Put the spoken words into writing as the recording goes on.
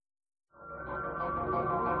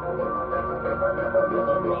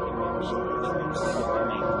musical,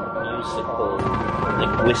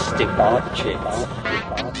 linguistic objects,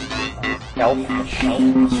 health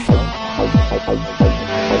machines.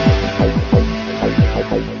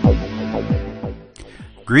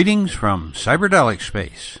 Greetings from Psychedelic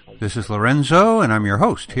Space. This is Lorenzo, and I'm your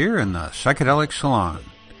host here in the Psychedelic Salon.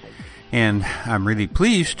 And I'm really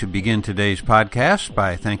pleased to begin today's podcast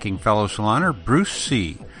by thanking fellow saloner Bruce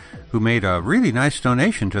C., who made a really nice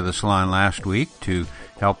donation to the salon last week to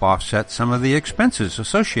help offset some of the expenses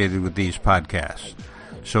associated with these podcasts.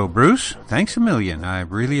 So, Bruce, thanks a million. I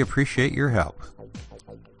really appreciate your help.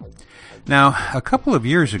 Now, a couple of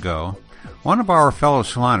years ago, one of our fellow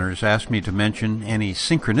saloners asked me to mention any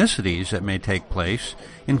synchronicities that may take place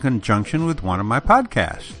in conjunction with one of my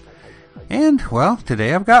podcasts. And, well,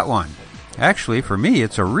 today I've got one. Actually, for me,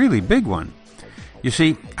 it's a really big one. You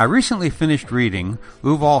see, I recently finished reading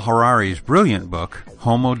Yuval Harari's brilliant book,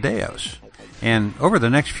 Homo Deus. And over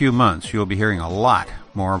the next few months, you'll be hearing a lot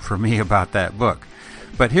more from me about that book.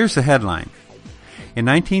 But here's the headline. In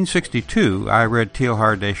 1962, I read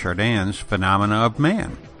Teilhard de Chardin's Phenomena of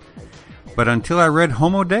Man. But until I read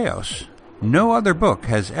Homo Deus, no other book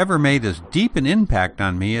has ever made as deep an impact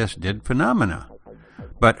on me as did Phenomena.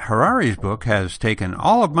 But Harari's book has taken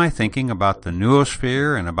all of my thinking about the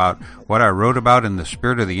noosphere and about what I wrote about in The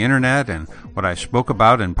Spirit of the Internet and what I spoke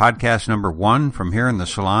about in podcast number 1 from here in the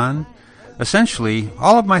Salon. Essentially,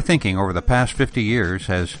 all of my thinking over the past 50 years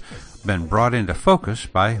has been brought into focus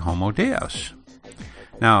by Homo Deus.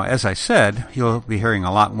 Now, as I said, you'll be hearing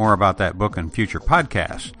a lot more about that book in future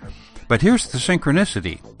podcasts. But here's the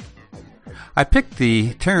synchronicity. I picked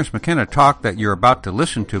the Terence McKenna talk that you're about to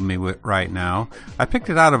listen to me with right now. I picked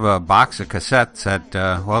it out of a box of cassettes that,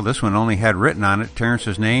 this one only had written on it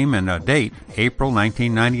Terence's name and a date, April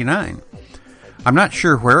 1999. I'm not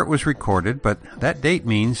sure where it was recorded, but that date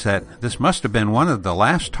means that this must have been one of the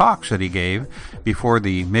last talks that he gave before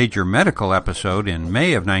the major medical episode in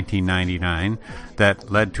May of 1999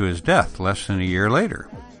 that led to his death less than a year later.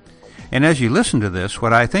 And as you listen to this,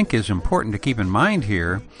 what I think is important to keep in mind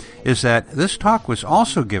here is that this talk was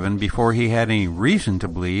also given before he had any reason to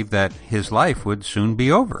believe that his life would soon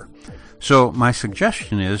be over. So my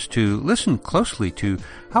suggestion is to listen closely to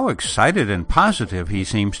how excited and positive he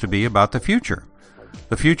seems to be about the future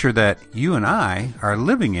that you and I are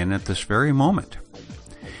living in at this very moment.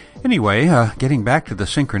 Anyway, getting back to the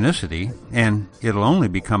synchronicity, and it'll only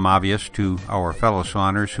become obvious to our fellow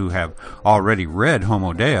saloners who have already read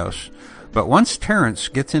Homo Deus, but once Terence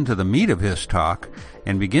gets into the meat of his talk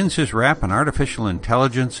and begins his rap on artificial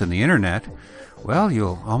intelligence and the Internet, well,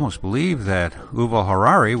 you'll almost believe that Yuval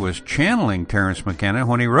Harari was channeling Terence McKenna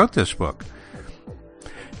when he wrote this book.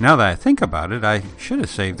 Now that I think about it, I should have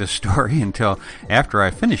saved this story until after I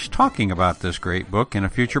finished talking about this great book in a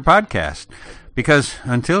future podcast. Because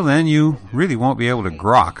until then, you really won't be able to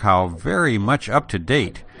grok how very much up to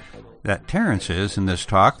date that Terence is in this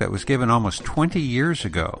talk that was given almost 20 years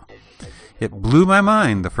ago. It blew my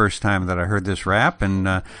mind the first time that I heard this rap,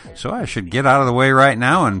 and so I should get out of the way right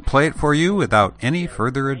now and play it for you without any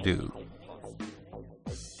further ado.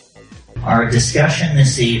 Our discussion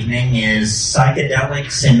this evening is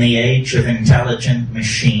Psychedelics in the Age of Intelligent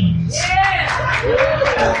Machines.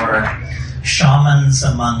 Or Shamans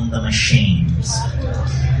Among the Machines.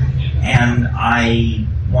 And I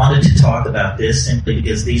wanted to talk about this simply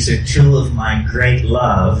because these are two of my great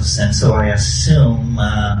loves, and so I assume,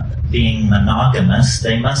 being monogamous,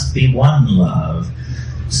 they must be one love.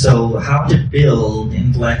 So how to build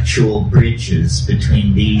intellectual bridges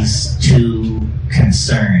between these two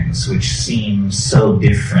concerns, which seem so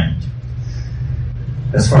different.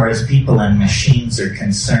 As far as people and machines are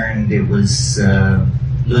concerned, it was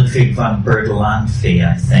Ludwig von Bertalanffy,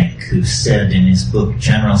 I think, who said in his book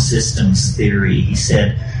General Systems Theory, he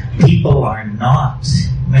said, people are not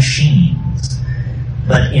machines,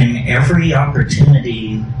 but in every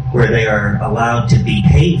opportunity where they are allowed to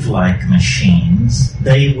behave like machines,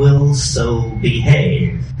 they will so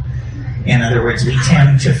behave. In other words, we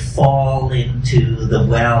tend to fall into the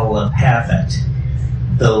well of habit.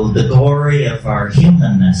 Though the glory of our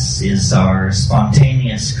humanness is our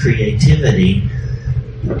spontaneous creativity,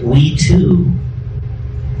 we too,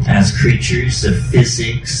 as creatures of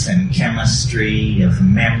physics and chemistry, of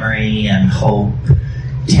memory and hope,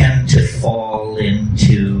 tend to fall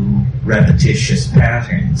into repetitious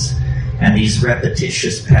patterns. And these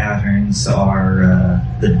repetitious patterns are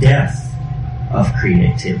the death of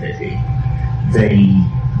creativity. They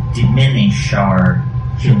diminish our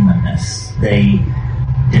humanness. They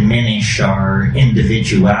diminish our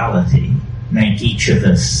individuality, make each of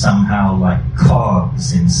us somehow like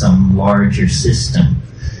cogs in some larger system.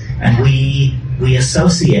 And we we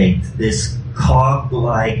associate this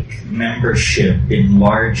cog-like membership in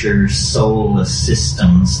larger soulless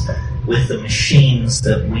systems with the machines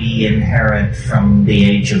that we inherit from the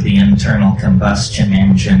age of the internal combustion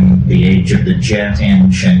engine, the age of the jet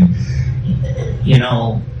engine. You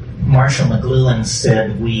know, Marshall McLuhan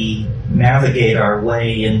said we navigate our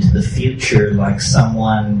way into the future like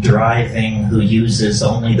someone driving who uses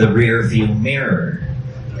only the rear view mirror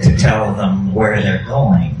to tell them where they're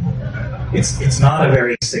going. It's not a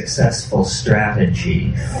very successful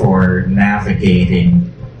strategy for navigating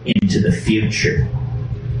into the future.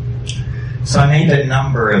 So I made a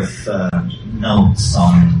number of notes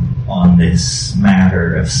on this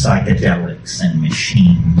matter of psychedelics and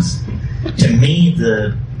machines. To me,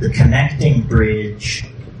 the connecting bridge,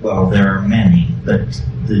 well, there are many, but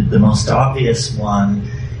the most obvious one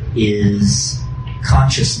is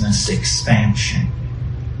consciousness expansion.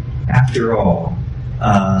 After all,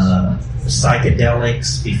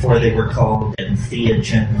 psychedelics, before they were called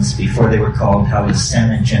entheogens, before they were called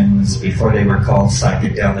hallucinogens, before they were called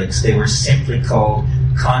psychedelics, they were simply called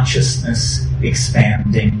consciousness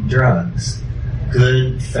expanding drugs.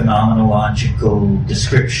 Good phenomenological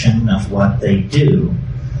description of what they do.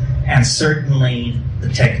 And certainly the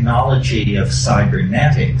technology of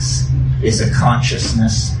cybernetics is a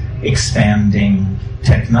consciousness expanding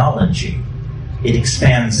technology. It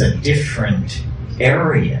expands a different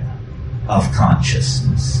area of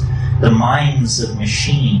consciousness. The minds of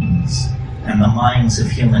machines and the minds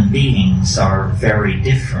of human beings are very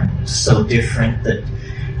different, so different that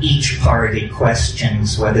each party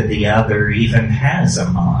questions whether the other even has a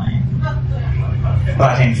mind.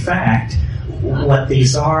 But in fact, what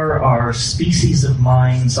these are species of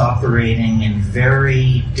minds operating in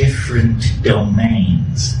very different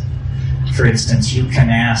domains. For instance, you can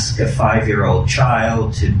ask a 5-year-old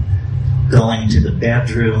child to go into the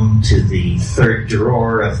bedroom, to the third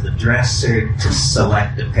drawer of the dresser, to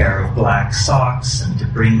select a pair of black socks and to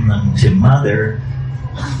bring them to mother.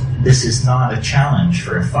 This is not a challenge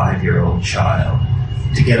for a 5-year-old child.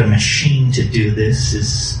 To get a machine to do this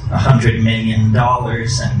is $100 million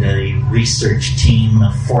and a research team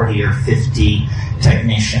of 40 or 50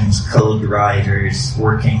 technicians, code writers,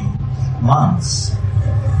 working months.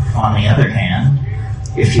 On the other hand,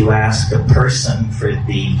 if you ask a person for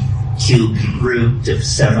the cubed root of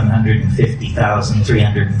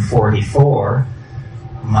 750,344,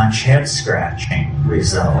 much head-scratching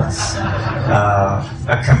results.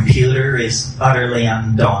 A computer is utterly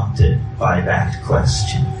undaunted by that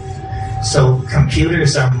question. So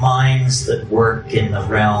computers are minds that work in the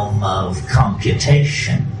realm of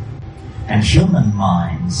computation, and human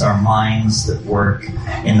minds are minds that work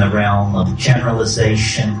in the realm of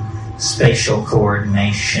generalization, spatial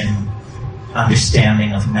coordination,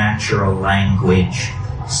 understanding of natural language,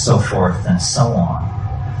 so forth and so on.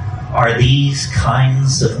 Are these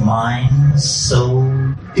kinds of minds so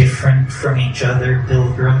different from each other,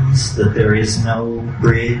 pilgrims, that there is no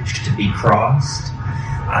bridge to be crossed?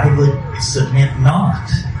 I would submit not.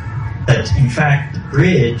 That, in fact, the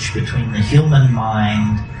bridge between the human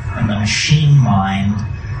mind and the machine mind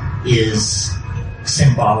is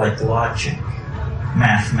symbolic logic,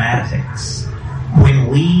 mathematics. When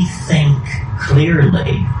we think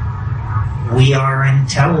clearly, we are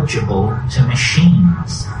intelligible to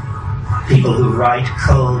machines. People who write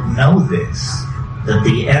code know this, that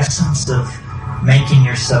the essence of making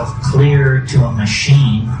yourself clear to a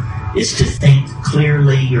machine is to think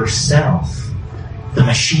clearly yourself. The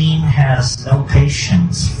machine has no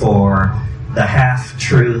patience for the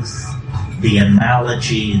half-truth, the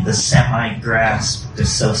analogy, the semi-grasped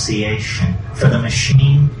association. For the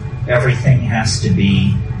machine, everything has to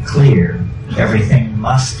be clear. Everything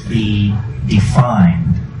must be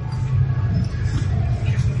defined.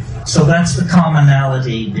 So that's the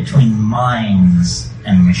commonality between minds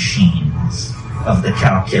and machines of the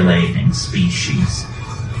calculating species.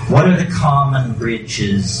 What are the common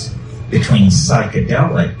bridges between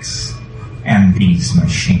psychedelics and these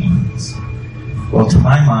machines? Well, to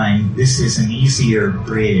my mind, this is an easier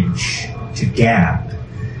bridge to gap.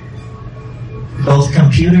 Both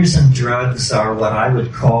computers and drugs are what I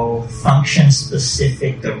would call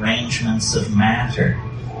function-specific arrangements of matter.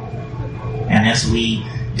 And as we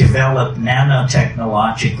develop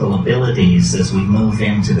nanotechnological abilities as we move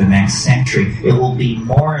into the next century, it will be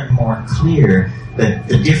more and more clear that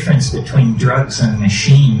the difference between drugs and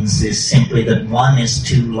machines is simply that one is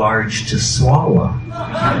too large to swallow.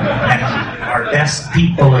 And our best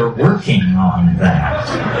people are working on that.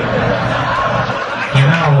 You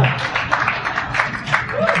know,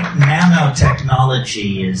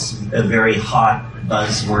 nanotechnology is a very hot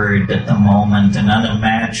buzzword at the moment, an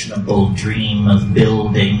unimaginable dream of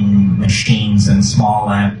building machines and small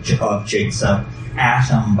objects up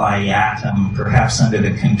atom by atom, perhaps under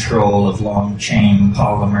the control of long-chain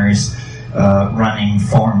polymers, running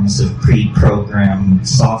forms of pre-programmed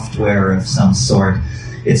software of some sort.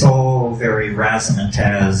 It's all very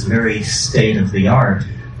razzmatazz, very state-of-the-art.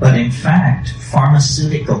 But in fact,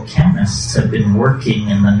 pharmaceutical chemists have been working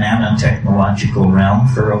in the nanotechnological realm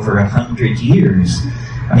for over 100 years.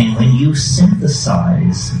 I mean, when you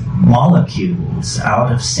synthesize molecules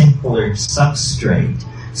out of simpler substrate,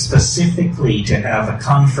 specifically to have a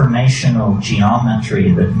conformational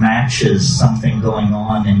geometry that matches something going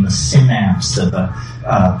on in the synapse of a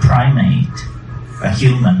primate, a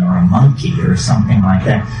human or a monkey or something like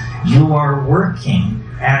that, you are working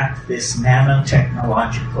at this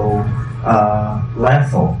nanotechnological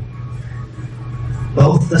level.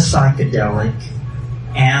 Both the psychedelic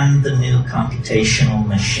and the new computational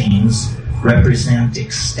machines represent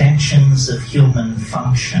extensions of human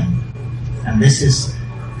function. And this is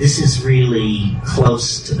really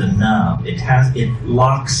close to the nub. It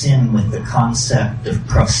locks in with the concept of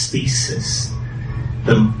prosthesis.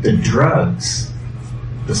 The drugs,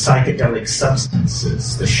 the psychedelic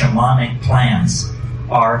substances, the shamanic plants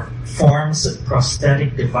are forms of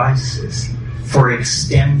prosthetic devices for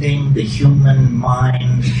extending the human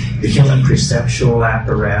mind, the human perceptual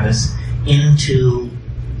apparatus into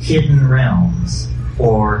hidden realms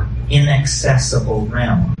or inaccessible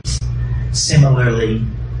realms. Similarly,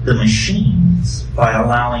 the machines, by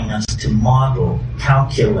allowing us to model,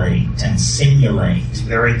 calculate, and simulate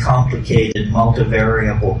very complicated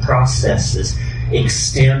multivariable processes,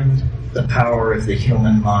 extend the power of the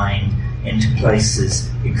human mind into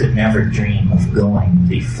places you could never dream of going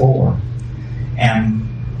before. And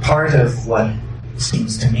part of what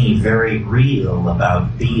seems to me very real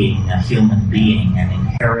about being a human being and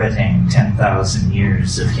inheriting 10,000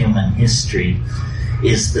 years of human history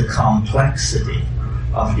is the complexity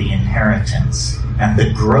of the inheritance and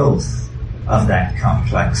the growth of that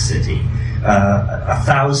complexity.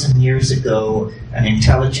 1,000 years ago, an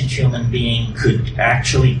intelligent human being could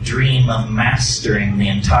actually dream of mastering the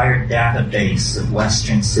entire database of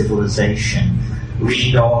Western civilization,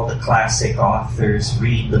 read all the classic authors,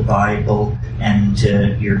 read the Bible, and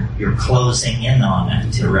you're closing in on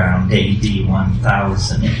it around AD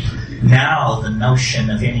 1000. Now the notion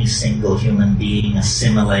of any single human being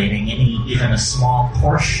assimilating even a small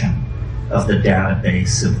portion of the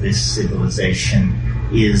database of this civilization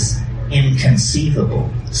is inconceivable.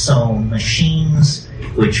 So machines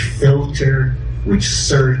which filter, which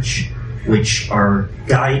search, which are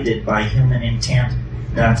guided by human intent,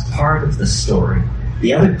 that's part of the story.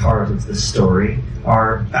 The other part of the story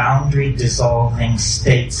are boundary-dissolving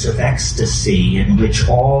states of ecstasy in which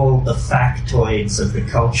all the factoids of the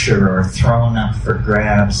culture are thrown up for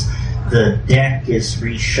grabs. The deck is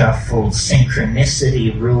reshuffled,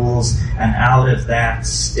 synchronicity rules, and out of that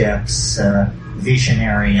steps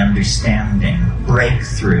visionary understanding,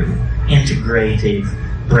 breakthrough, integrative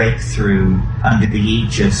breakthrough under the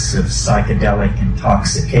aegis of psychedelic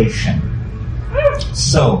intoxication.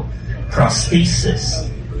 So, prosthesis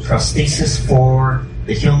for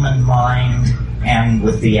the human mind, and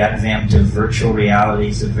with the advent of virtual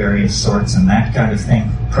realities of various sorts and that kind of thing,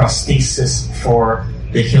 prosthesis for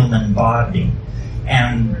the human body.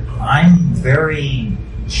 And I'm very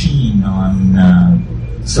keen on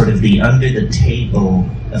sort of the under-the-table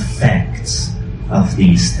effects of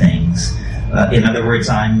these things. In other words,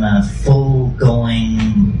 I'm a full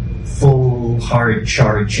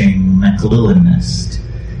hard-charging McLuhanist.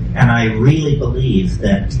 And I really believe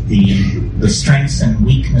that the strengths and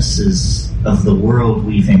weaknesses of the world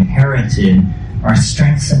we've inherited are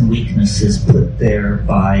strengths and weaknesses put there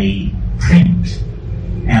by print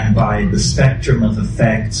and by the spectrum of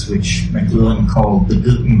effects which McLuhan called the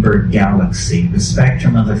Gutenberg galaxy, the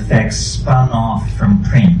spectrum of effects spun off from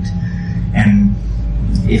print. And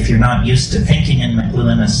if you're not used to thinking in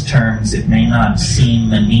McLuhanist terms, it may not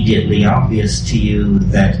seem immediately obvious to you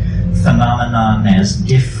that phenomenon as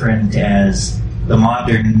different as the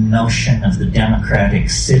modern notion of the democratic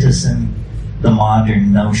citizen, the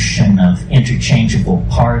modern notion of interchangeable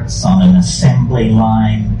parts on an assembly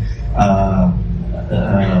line,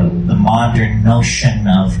 the modern notion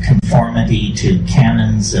of conformity to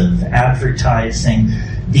canons of advertising.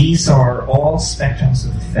 These are all spectrums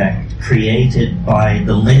of effect created by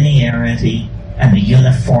the linearity and the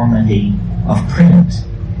uniformity of print.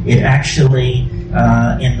 It actually,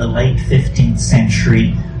 in the late 15th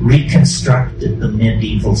century, reconstructed the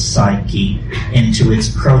medieval psyche into its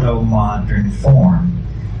proto-modern form.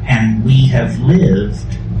 And we have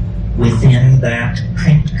lived within that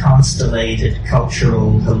print-constellated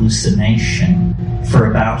cultural hallucination for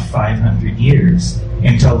about 500 years,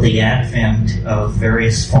 until the advent of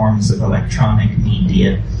various forms of electronic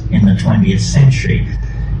media in the 20th century.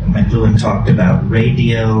 McLuhan talked about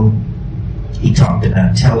radio, he talked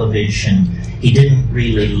about television. He didn't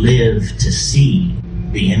really live to see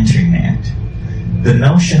the internet. The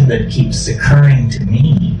notion that keeps occurring to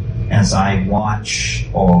me as I watch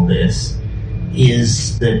all this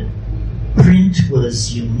is that print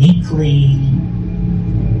was uniquely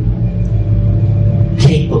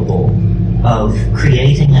capable of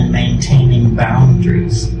creating and maintaining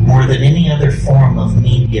boundaries more than any other form of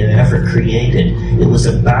media ever created. It was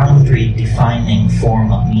a boundary-defining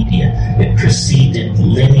form of media. It proceeded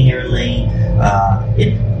linearly.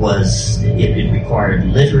 It required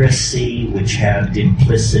literacy, which had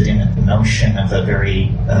implicit in it the notion of a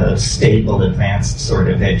very stable, advanced sort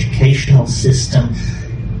of educational system.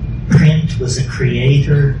 Print was a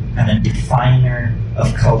creator and a definer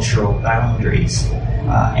of cultural boundaries.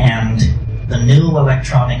 And the new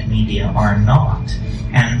electronic media are not,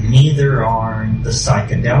 and neither are the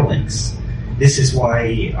psychedelics. This is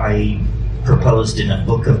why I proposed in a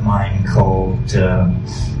book of mine called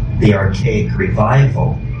The Archaic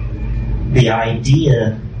Revival, the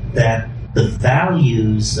idea that the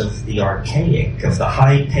values of the archaic, of the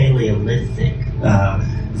high Paleolithic,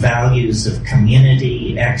 values of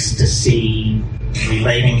community, ecstasy,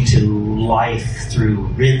 relating to life through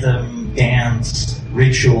rhythm, dance,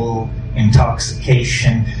 ritual,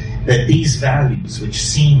 intoxication, that these values, which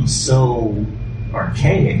seem so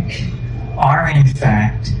archaic, are in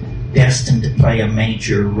fact destined to play a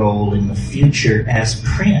major role in the future as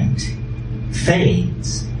print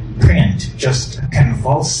fades. Print, just a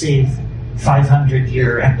convulsive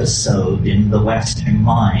 500-year episode in the Western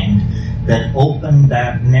mind that opened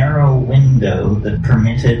that narrow window that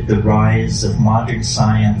permitted the rise of modern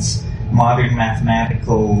science, modern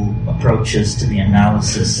mathematical approaches to the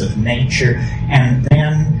analysis of nature, and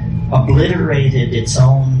then obliterated its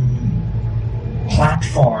own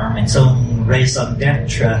platform, its own raison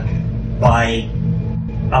d'etre, by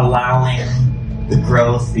allowing the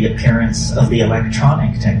growth, the appearance of the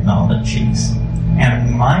electronic technologies.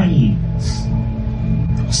 And my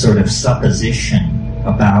sort of supposition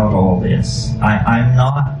about all this, I'm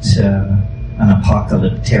not an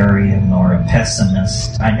apocalyptarian or a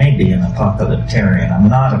pessimist. I may be an apocalyptarian. I'm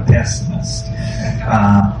not a pessimist.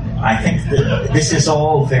 I think that this is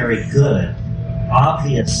all very good.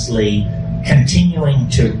 Obviously, continuing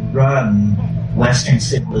to run Western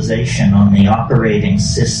civilization on the operating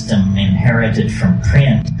system inherited from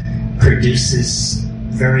print produces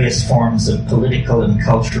various forms of political and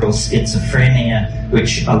cultural schizophrenia,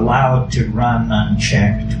 which, allowed to run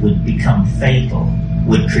unchecked, would become fatal,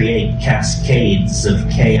 would create cascades of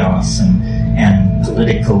chaos and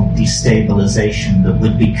political destabilization that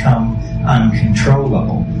would become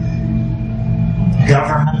uncontrollable.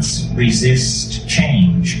 Governments resist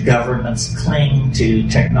change. Governments cling to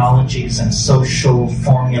technologies and social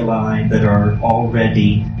formulae that are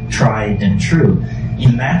already tried and true.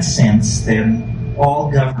 In that sense, then,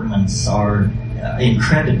 all governments are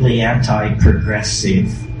incredibly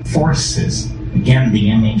anti-progressive forces. Again,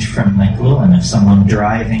 the image from McLuhan of someone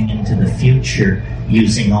driving into the future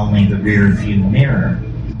using only the rear view mirror.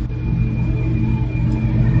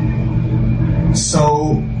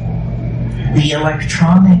 So, the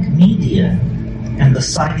electronic media and the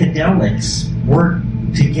psychedelics work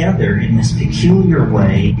together in this peculiar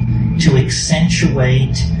way to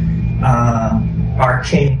accentuate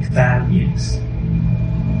archaic values.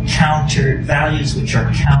 Values which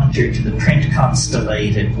are counter to the print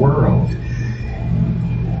constellated world.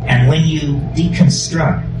 And when you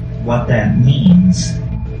deconstruct what that means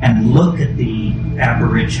and look at the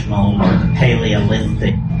Aboriginal or the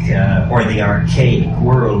Paleolithic or the archaic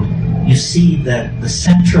world, you see that the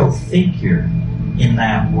central figure in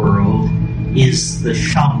that world is the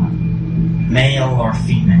shaman, male or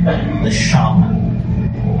female, the shaman.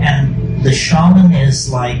 And the shaman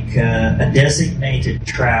is like a designated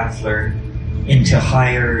traveler into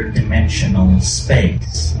higher dimensional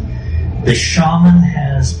space. The shaman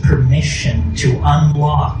has permission to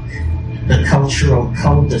unlock the cultural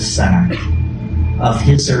cul-de-sac of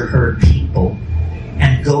his or her people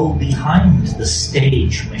and go behind the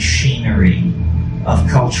stage machinery of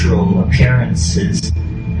cultural appearances,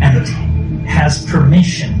 and has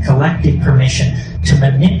permission, collective permission, to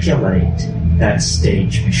manipulate that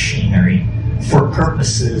stage machinery for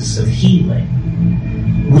purposes of healing.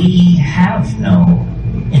 We have no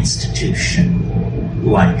institution.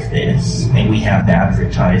 like this. I mean, we have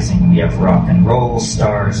advertising, we have rock and roll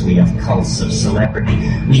stars, we have cults of celebrity,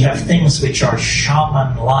 we have things which are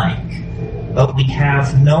shaman-like, but we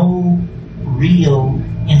have no real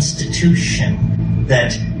institution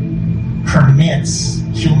that permits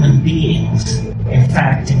human beings, in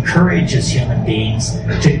fact, encourages human beings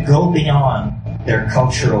to go beyond their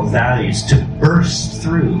cultural values, to burst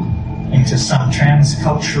through into some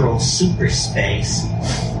transcultural superspace,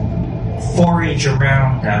 forage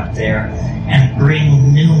around out there, and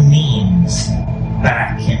bring new means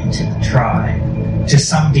back into the tribe. To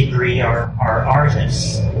some degree, our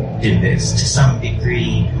artists do this. To some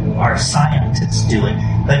degree, our scientists do it.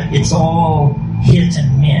 But it's all hit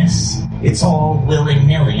and miss. It's all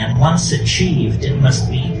willy-nilly. And once achieved, it must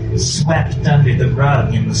be swept under the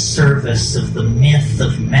rug in the service of the myth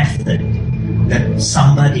of method, that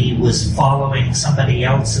somebody was following somebody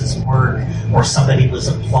else's work, or somebody was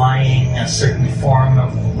applying a certain form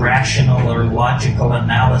of rational or logical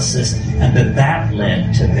analysis, and that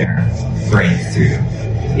led to their breakthrough.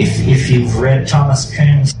 If you've read Thomas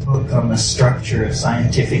Kuhn's book on the structure of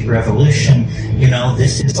scientific revolution, you know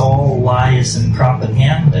this is all lies and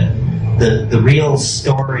propaganda. The real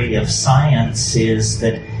story of science is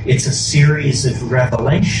that it's a series of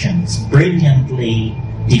revelations, brilliantly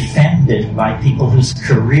defended by people whose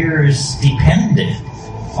careers depended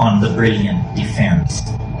on the brilliant defense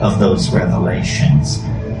of those revelations.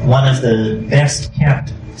 One of the best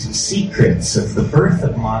kept secrets of the birth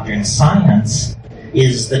of modern science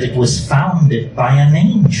is that it was founded by an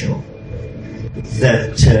angel.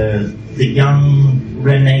 That the young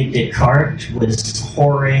René Descartes was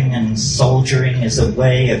whoring and soldiering his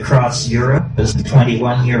way across Europe as a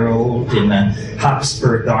 21-year-old in a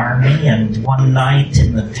Habsburg army, and one night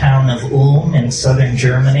in the town of Ulm in southern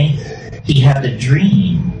Germany, he had a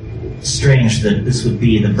dream. Strange that this would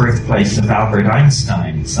be the birthplace of Albert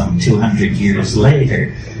Einstein some 200 years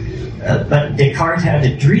later. But Descartes had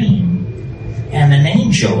a dream, and an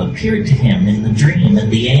angel appeared to him in the dream,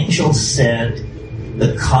 and the angel said,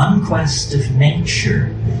 "The conquest of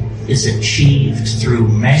nature is achieved through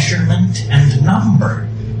measurement and number."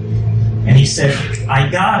 And he said, "I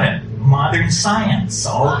got it. Modern science.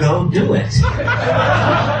 I'll go do it."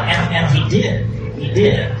 And he did. He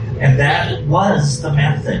did. And that was the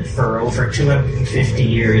method for over 250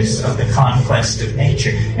 years of the conquest of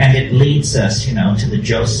nature. And it leads us, to the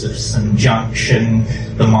Josephson Junction,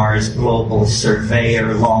 the Mars Global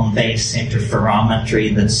Surveyor, long base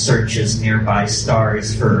interferometry that searches nearby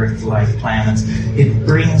stars for Earth-like planets. It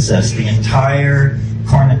brings us the entire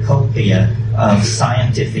cornucopia of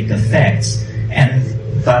scientific effects.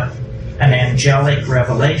 But an angelic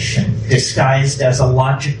revelation disguised as a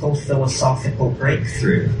logical philosophical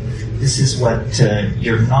breakthrough. This is what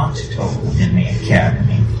you're not told in the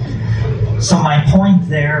academy. So my point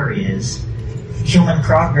there is human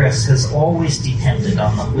progress has always depended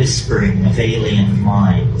on the whispering of alien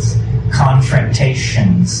minds,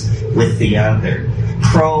 confrontations with the other,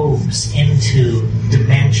 probes into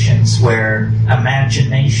dimensions where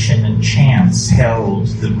imagination and chance held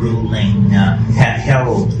the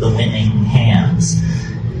winning hands.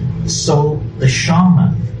 So the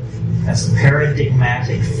shaman, as a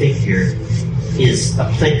paradigmatic figure, is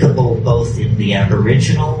applicable both in the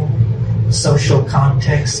Aboriginal social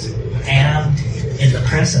context and in the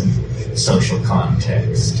present social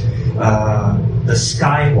context. The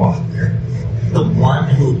Skywalker, the one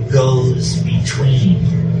who goes between,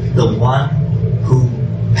 the one who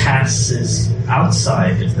passes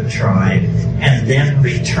outside of the tribe and then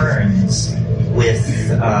returns with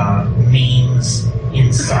means,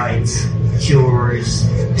 insights, cures,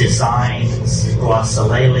 designs,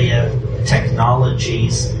 glossolalia,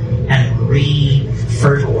 technologies, and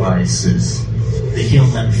re-fertilizes the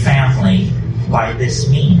human family by this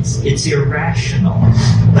means. It's irrational,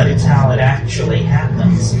 but it's how it actually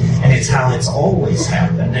happens, and it's how it's always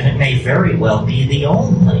happened, and it may very well be the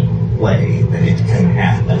only way that it can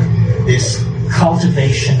happen. This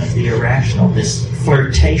cultivation of the irrational, this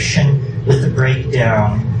flirtation with the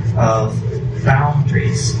breakdown of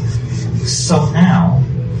boundaries. So now,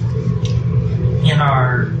 in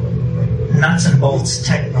our nuts and bolts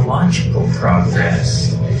technological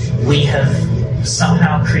progress, we have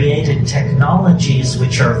somehow created technologies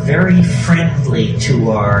which are very friendly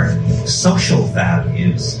to our social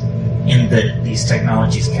values, in that these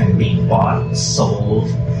technologies can be bought, sold,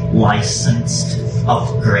 licensed,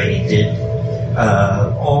 upgraded,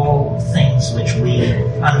 all things which we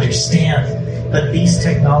understand. But these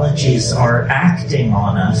technologies are acting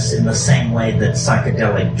on us in the same way that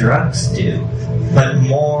psychedelic drugs do, but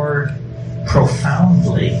more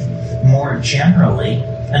profoundly more generally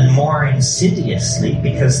and more insidiously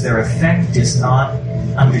because their effect is not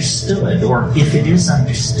understood, or if it is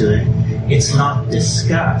understood, it's not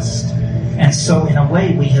discussed. And so in a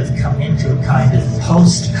way we have come into a kind of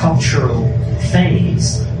post-cultural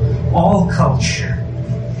phase. All culture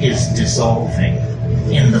is dissolving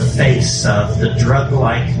in the face of the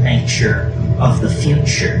drug-like nature of the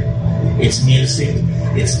future. Its music,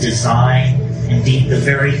 its design, indeed the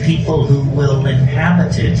very people who will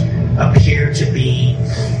inhabit it appear to be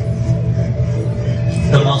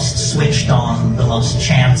the most switched on, the most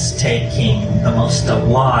chance-taking, the most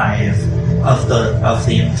alive of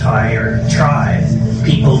the entire tribe.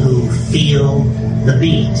 People who feel the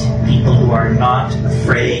beat, people who are not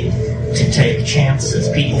afraid to take chances,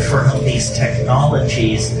 people for whom these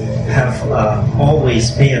technologies have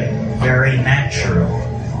always been very natural.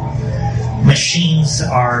 Machines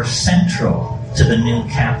are central to the new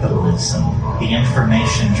capitalism, the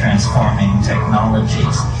information transforming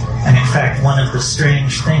technologies. And in fact, one of the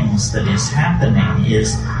strange things that is happening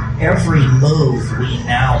is every move we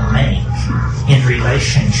now make in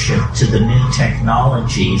relationship to the new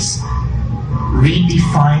technologies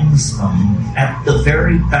redefines them at the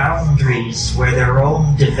very boundaries where their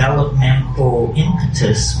own developmental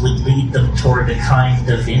impetus would lead them toward a kind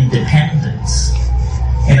of independence.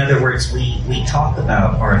 In other words, we talk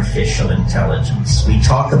about artificial intelligence. We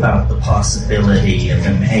talk about the possibility of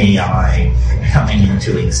an AI coming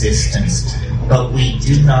into existence, but we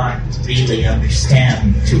do not really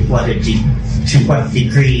understand to what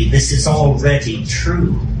degree this is already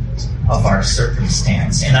true of our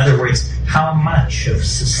circumstance. In other words, how much of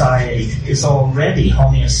society is already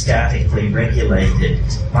homeostatically regulated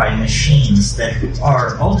by machines that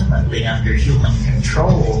are ultimately under human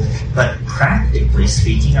control, but practically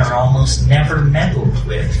speaking are almost never meddled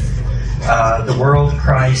with. The world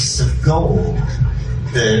price of gold,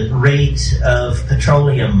 the rate of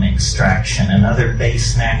petroleum extraction and other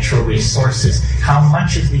base natural resources, how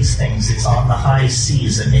much of these things is on the high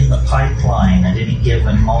seas and in the pipeline at any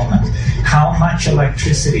given moment, how much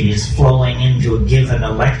electricity is flowing into a given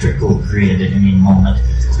electrical grid at any moment,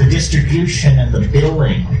 the distribution and the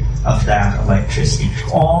billing of that electricity.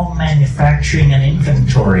 All manufacturing and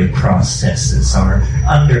inventory processes are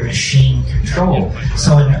under machine control.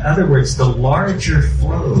 So in other words, the larger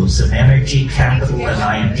flows of energy, capital, and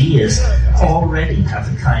ideas already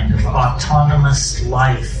have a kind of autonomous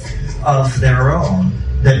life of their own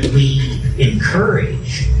that we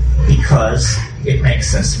encourage because it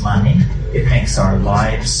makes us money, it makes our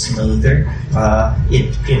lives smoother,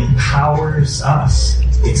 it empowers us.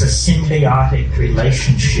 It's a symbiotic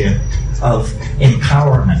relationship of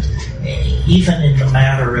empowerment. Even in the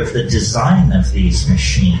matter of the design of these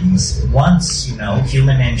machines, once,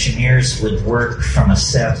 human engineers would work from a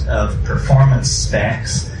set of performance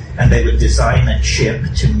specs, and they would design a chip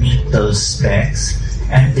to meet those specs,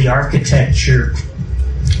 and the architecture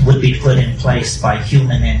would be put in place by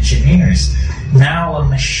human engineers. Now a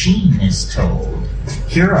machine is told,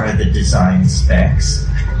 here are the design specs,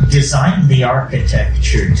 design the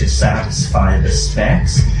architecture to satisfy the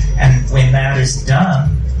specs, and when that is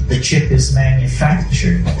done, the chip is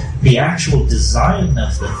manufactured. The actual design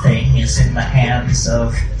of the thing is in the hands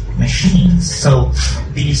of machines. So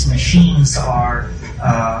these machines are,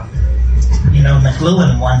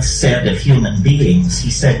 McLuhan once said of human beings, he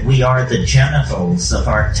said, we are the genitals of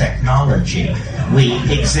our technology. We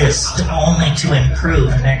exist only to improve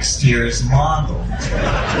next year's model.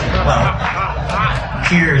 Well,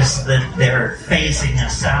 appears that they're phasing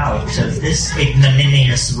us out of this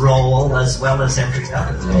ignominious role as well as every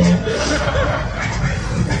other role.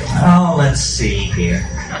 Oh, let's see here.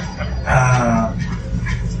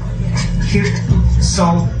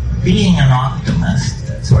 So, being an optimist,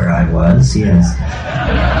 that's where I was, yes.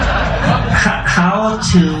 How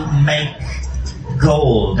to make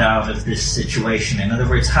gold out of this situation. In other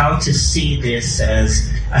words, how to see this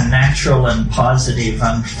as a natural and positive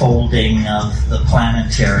unfolding of the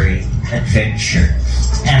planetary adventure.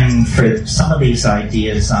 And for some of these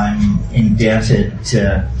ideas, I'm indebted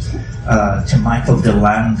to Michael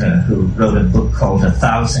DeLanda, who wrote a book called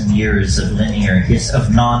 1,000 Years of Nonlinear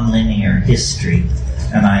History,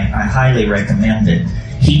 and I highly recommend it.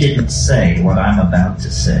 He didn't say what I'm about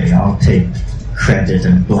to say. I'll take credit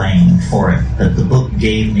and blame for it, but the book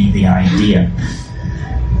gave me the idea.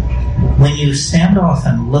 When you stand off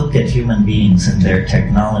and look at human beings and their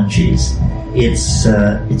technologies,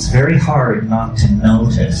 it's very hard not to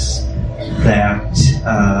notice that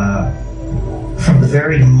from the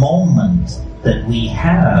very moment that we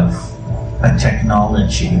have a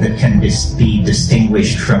technology that can be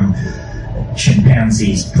distinguished from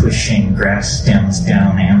chimpanzees pushing grass stems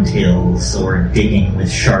down anthills or digging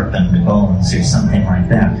with sharpened bones or something like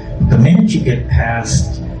that. The minute you get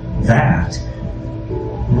past that,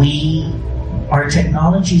 our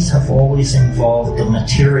technologies have always involved the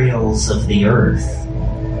materials of the earth.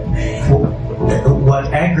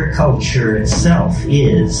 What agriculture itself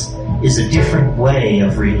is a different way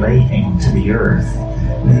of relating to the earth.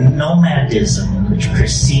 Nomadism, which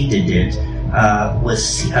preceded it,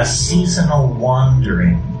 was a seasonal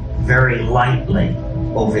wandering very lightly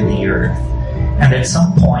over the earth. And at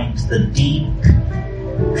some point, the deep,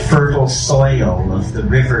 fertile soil of the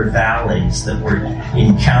river valleys that were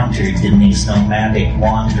encountered in these nomadic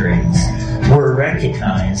wanderings were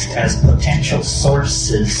recognized as potential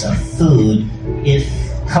sources of food if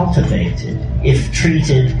cultivated, if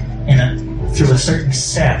treated through a certain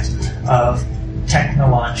set of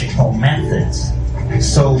technological methods.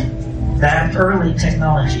 So that early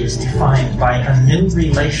technology is defined by a new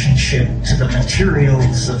relationship to the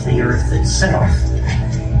materials of the earth itself.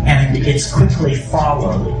 And it's quickly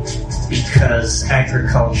followed, because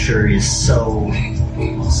agriculture is so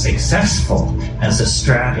successful as a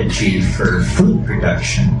strategy for food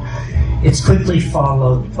production, it's quickly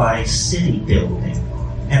followed by city building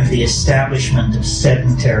and the establishment of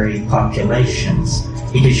sedentary populations,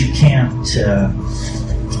 because you can't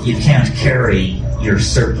carry your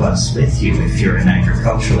surplus with you if you're an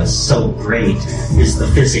agriculturalist. So great is the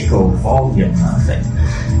physical volume of it.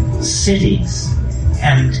 Cities.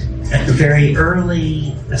 And at the very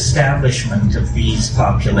early establishment of these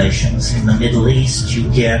populations in the Middle East, you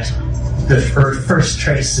get the first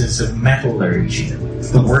traces of metallurgy,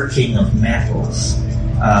 the working of metals,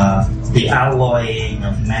 the alloying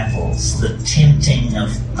of metals, the tinting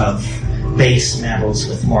of base metals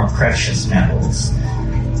with more precious metals.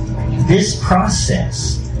 This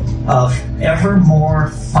process of ever more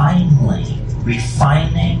finely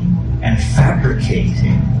refining and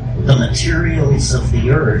fabricating the materials of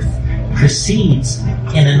the earth proceeds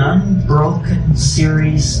in an unbroken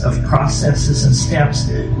series of processes and steps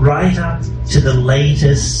right up to the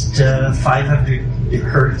latest 500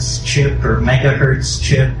 hertz chip or megahertz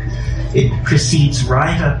chip. It proceeds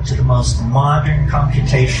right up to the most modern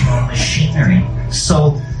computational machinery.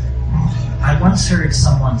 So I once heard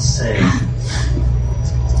someone say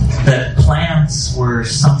that plants were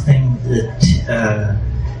something that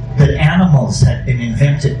animals had been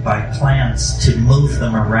invented by plants to move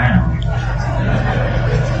them around,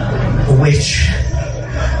 which,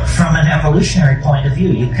 from an evolutionary point of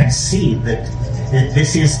view, you can see that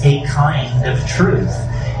this is a kind of truth.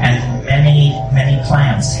 And many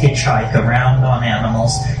plants hitchhike around on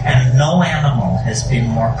animals, and no animal has been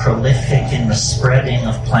more prolific in the spreading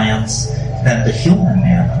of plants than the human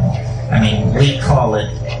animal. I mean, we call it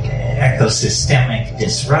ecosystemic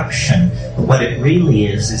disruption, but what it really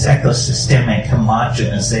is ecosystemic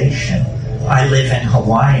homogenization. I live in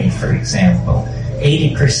Hawaii, for example.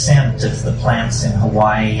 80% of the plants in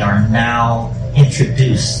Hawaii are now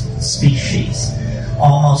introduced species.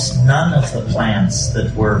 Almost none of the plants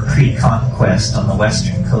that were pre-conquest on the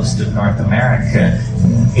western coast of North America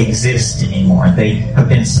exist anymore. They have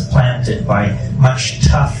been supplanted by much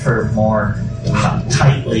tougher, more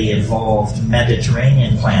tightly evolved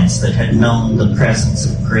Mediterranean plants that had known the presence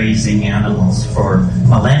of grazing animals for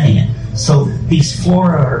millennia. So these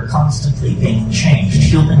flora are constantly being changed.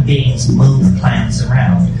 Human beings move plants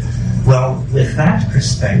around. Well, with that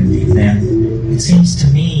perspective, then, it seems to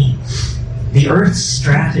me the Earth's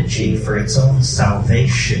strategy for its own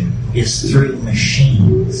salvation is through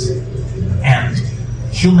machines. And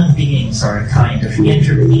human beings are a kind of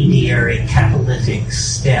intermediary catalytic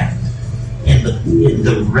step in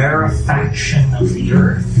the rarefaction of the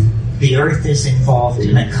Earth. The Earth is involved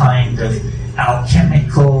in a kind of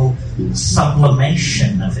alchemical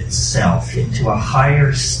sublimation of itself into a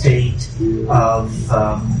higher state of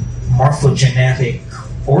morphogenetic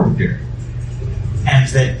order. And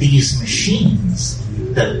that these machines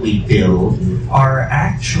that we build are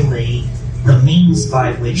actually the means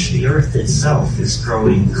by which the Earth itself is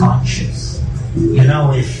growing conscious. You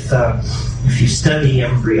know, if you study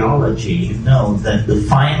embryology, you know that the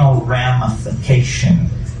final ramification,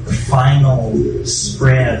 the final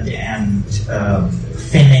spread and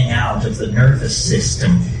thinning out of the nervous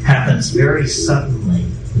system happens very suddenly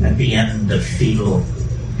at the end of fetal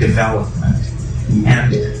development.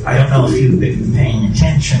 And I don't know if you've been paying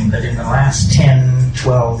attention, but in the last 10,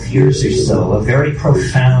 12 years or so, a very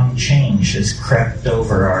profound change has crept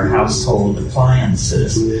over our household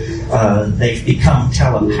appliances. They've become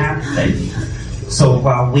telepathic. So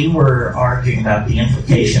while we were arguing about the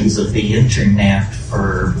implications of the internet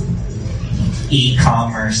for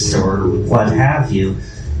e-commerce or what have you,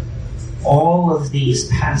 all of these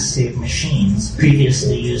passive machines,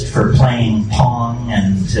 previously used for playing Pong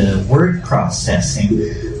and word processing,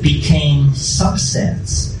 became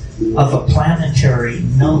subsets of a planetary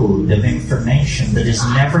node of information that is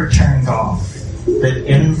never turned off, that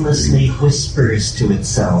endlessly whispers to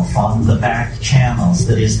itself on the back channels,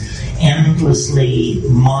 that is endlessly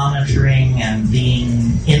monitoring and being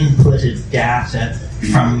inputted data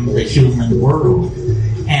from the human world.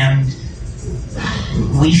 And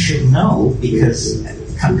we should know, because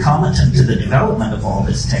concomitant to the development of all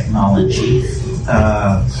this technology,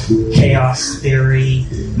 chaos theory,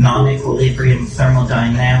 non-equilibrium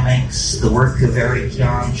thermodynamics, the work of Eric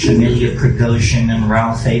Jans, Emilia Prigozhin, and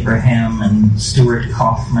Ralph Abraham, and Stuart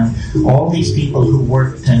Kauffman, all these people who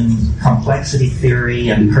worked in complexity theory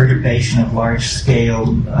and perturbation of large-scale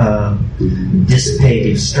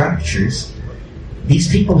dissipative structures, these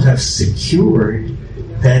people have secured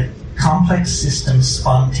that complex systems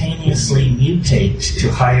spontaneously mutate to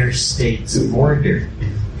higher states of order.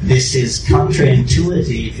 This is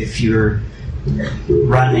counterintuitive if you're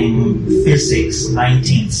running physics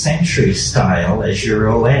 19th century style as your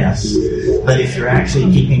OS, but if you're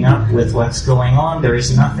actually keeping up with what's going on, there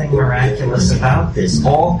is nothing miraculous about this.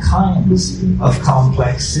 All kinds of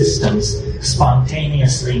complex systems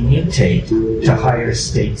spontaneously mutate to higher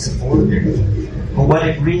states of order. But what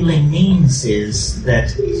it really means is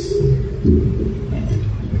that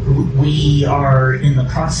we are in the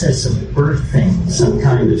process of birthing some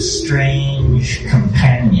kind of strange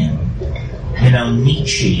companion. You know,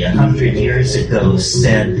 Nietzsche, 100 years ago,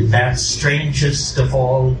 said, "That strangest of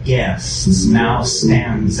all guests now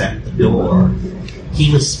stands at the door."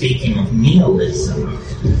 He was speaking of nihilism.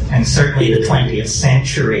 And certainly the 20th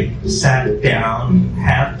century sat down,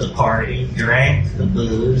 had the party, drank the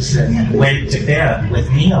booze, and went to bed with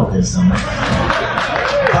nihilism.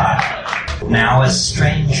 But now a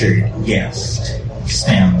stranger guest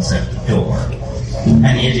stands at the door,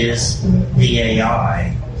 and it is the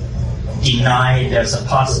AI, denied as a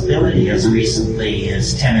possibility as recently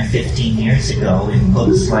as 10 or 15 years ago in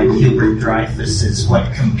books like Hubert Dreyfus's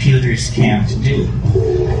What Computers Can't Do.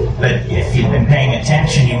 But if you've been paying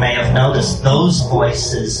attention, you may have noticed those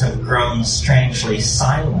voices have grown strangely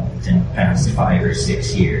silent in the past 5 or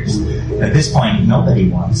 6 years. At this point, nobody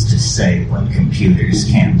wants to say what computers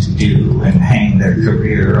can't do and hang their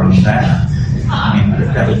career on that. I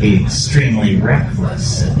mean, that would be extremely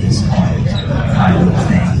reckless at this point, I would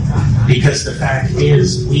think. Because the fact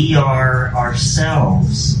is, we are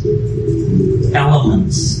ourselves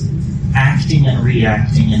elements acting and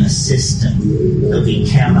reacting in a system that we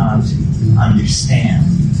cannot understand.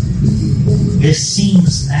 This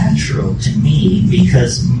seems natural to me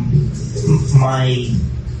because my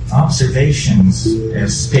observations,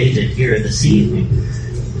 as stated here this evening,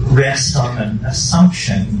 rest on an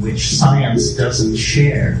assumption which science doesn't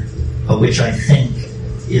share, but which I think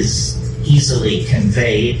is easily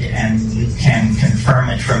conveyed, and you can confirm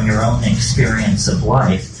it from your own experience of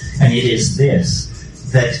life, and it is this,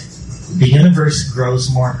 that the universe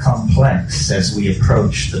grows more complex as we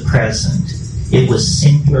approach the present. It was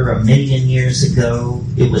simpler 1 million years ago.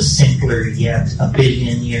 It was simpler yet 1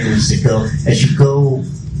 billion years ago. As you go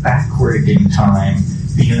backward in time,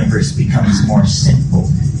 the universe becomes more simple.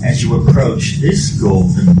 As you approach this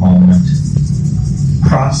golden moment,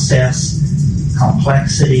 process,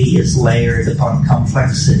 complexity is layered upon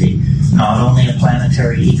complexity. Not only a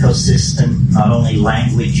planetary ecosystem, not only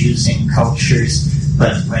language-using cultures,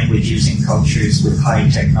 but language-using cultures with high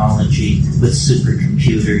technology, with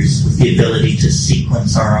supercomputers, with the ability to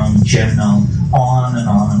sequence our own genome, on and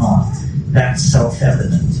on and on. That's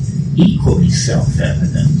self-evident. Equally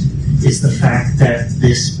self-evident is the fact that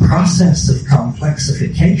this process of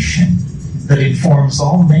complexification that informs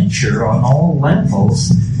all nature on all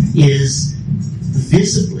levels is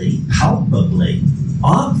visibly, palpably,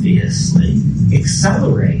 obviously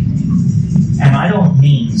accelerating. And I don't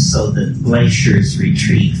mean so that glaciers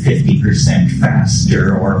retreat 50%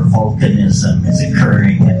 faster or volcanism is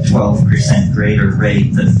occurring at 12% greater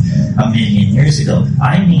rate than 1 million years ago.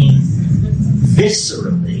 I mean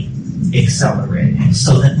viscerally accelerating,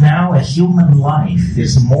 so that now a human life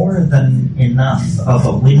is more than enough of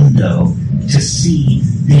a window to see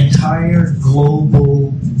the entire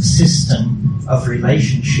global system of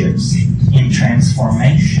relationships in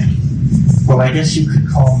transformation. Well, I guess you could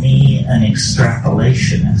call me an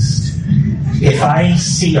extrapolationist. If I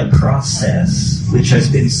see a process which has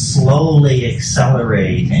been slowly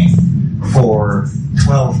accelerating for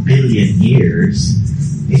 12 billion years,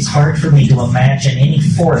 it's hard for me to imagine any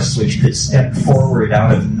force which could step forward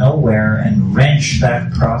out of nowhere and wrench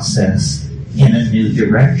that process in a new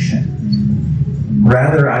direction.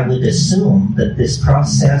 Rather, I would assume that this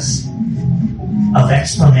process of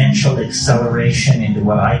exponential acceleration into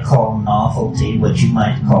what I call novelty, what you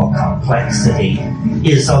might call complexity,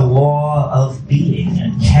 is a law of being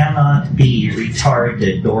and cannot be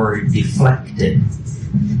retarded or deflected.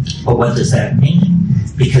 But what does that mean?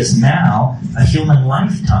 Because now a human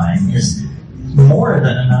lifetime is more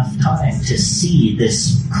than enough time to see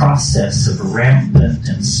this process of rampant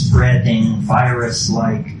and spreading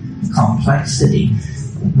virus-like complexity.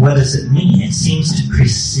 What does it mean? It seems to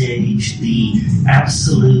presage the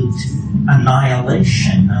absolute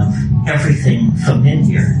annihilation of everything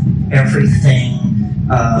familiar, everything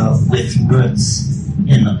with roots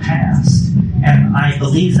in the past. And I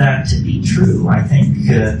believe that to be true. I think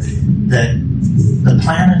that the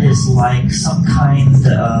planet is like some kind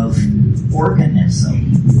of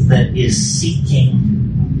organism that is seeking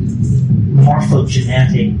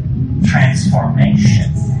morphogenetic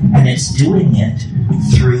transformation, and it's doing it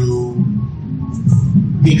through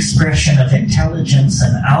the expression of intelligence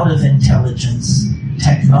and out of intelligence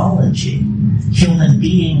technology. Human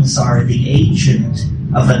beings are the agent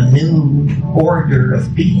of a new order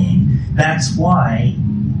of being. That's why,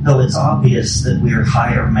 though it's obvious that we're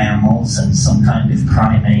higher mammals and some kind of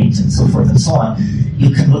primate and so forth and so on, you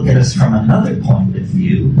can look at us from another point of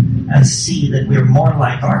view and see that we're more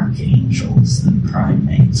like archangels than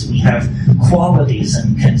primates. We have qualities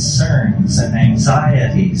and concerns and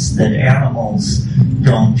anxieties that animals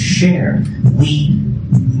don't share. We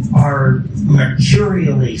are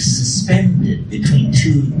mercurially suspended between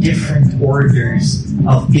two different orders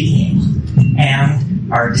of being,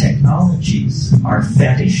 and our technologies, our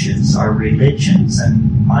fetishes, our religions,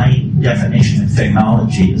 and my definition of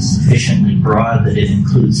technology is sufficiently broad that it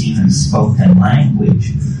includes even spoken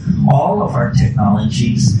language. All of our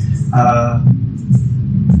technologies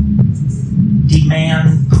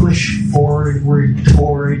demand, push forward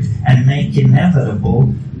toward, and make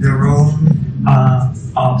inevitable their own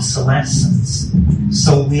obsolescence.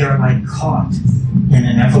 So we are like caught in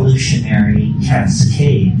an evolutionary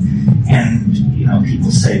cascade. And,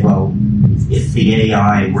 people say, well, if the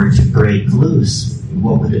AI were to break loose,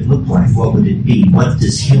 what would it look like? What would it be? Where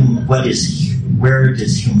does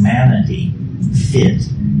humanity fit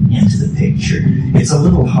into the picture? It's a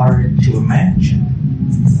little hard to imagine.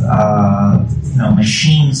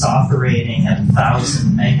 Machines operating at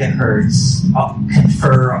 1,000 megahertz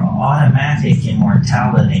confer automatic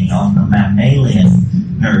immortality on the mammalian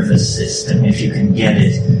nervous system if you can get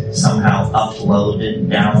it somehow uploaded,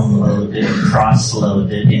 downloaded,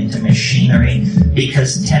 cross-loaded into machinery,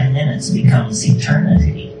 because 10 minutes becomes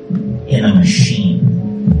eternity in a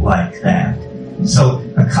machine like that. So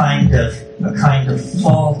a kind of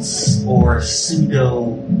false or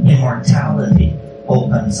pseudo immortality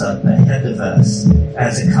opens up ahead of us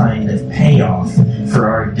as a kind of payoff for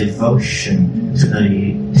our devotion to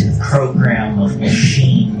the program of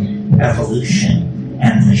machine evolution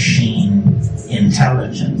and machine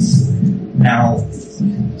intelligence. Now,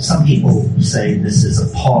 some people say this is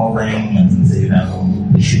appalling and,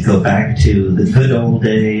 we should go back to the good old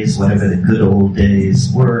days, whatever the good old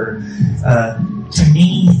days were. To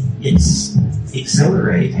me, it's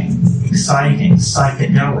exhilarating, exciting,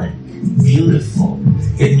 psychedelic, beautiful.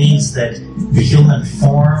 It means that the human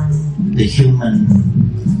form, the human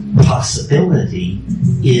possibility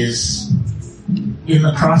is in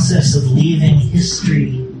the process of leaving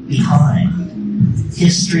history behind.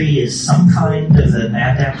 History is some kind of an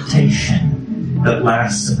adaptation that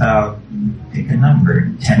lasts about, pick a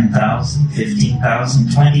number, 10,000,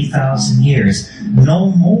 15,000, 20,000 years.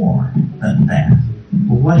 No more than that.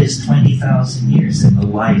 Well, what is 20,000 years in the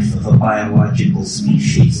life of a biological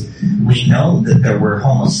species? We know that there were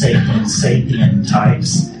Homo sapiens sapien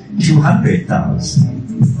types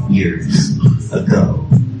 200,000 years ago.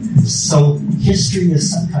 So history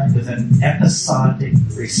is some kind of an episodic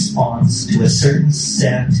response to a certain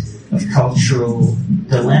set of cultural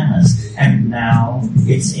dilemmas, and now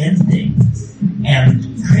it's ending.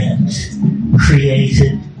 And print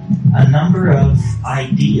created a number of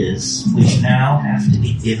ideas which now have to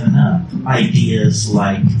be given up. Ideas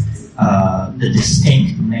like the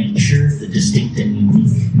distinct nature, the distinct and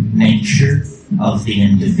unique nature of the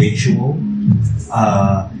individual,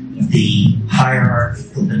 the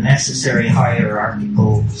hierarchical, the necessary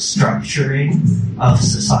hierarchical structuring of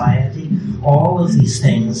society. All of these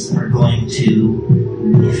things are going to,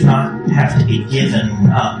 if not have to be given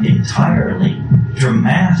up entirely,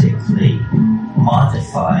 dramatically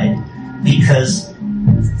modified, because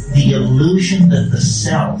the illusion that the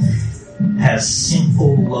self has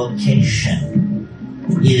simple location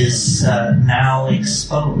is now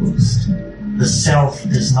exposed. the self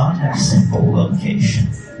does not have simple location.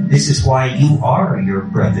 This is why you are your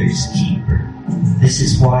brother's keeper. This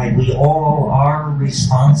is why we all are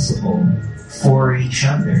responsible for each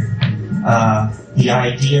other. The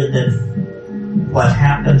idea that what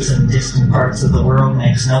happens in distant parts of the world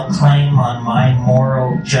makes no claim on my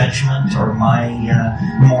moral judgment or my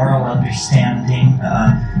moral understanding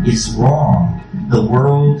is wrong. The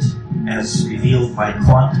world, as revealed by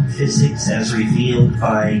quantum physics, as revealed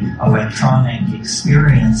by electronic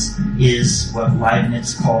experience, is what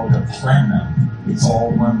Leibniz called a plenum. It's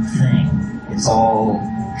all one thing. It's all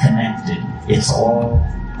connected. It's all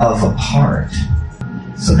of a part.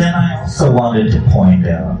 So then I also wanted to point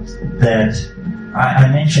out that I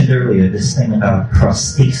mentioned earlier this thing about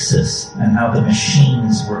prosthesis and how the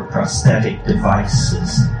machines were prosthetic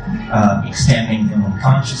devices, extending human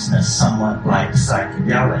consciousness somewhat like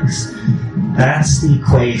psychedelics. That's the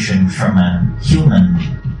equation from a human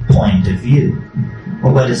point of view.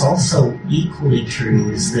 But what is also equally true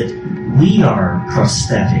is that we are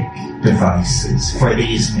prosthetic devices for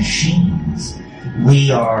these machines.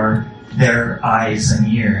 We are their eyes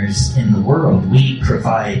and ears in the world. We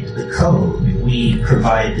provide the code. We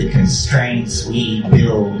provide the constraints. We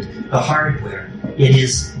build the hardware. It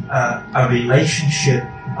is a relationship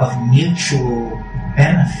of mutual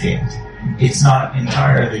benefit. It's not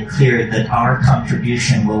entirely clear that our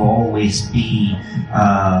contribution will always be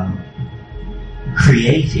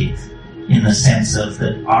creative in the sense of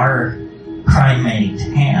that our primate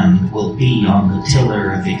hand will be on the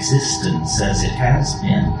tiller of existence as it has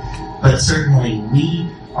been. But certainly we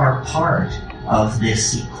are part of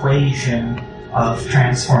this equation of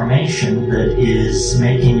transformation that is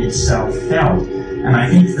making itself felt. And I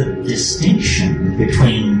think the distinction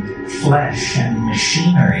between flesh and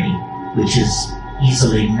machinery, which is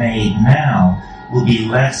easily made now, will be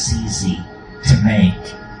less easy to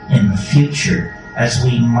make in the future. As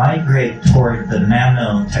we migrate toward the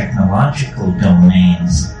nanotechnological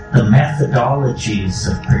domains, the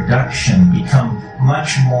methodologies of production become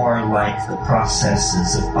much more like the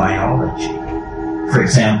processes of biology. For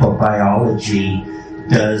example, biology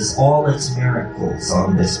does all its miracles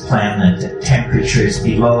on this planet at temperatures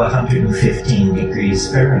below 115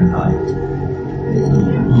 degrees Fahrenheit.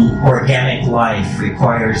 Organic life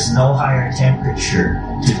requires no higher temperature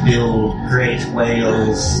to build great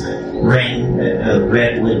whales,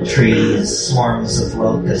 redwood trees, swarms of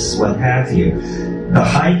locusts, what have you. The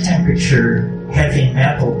high temperature heavy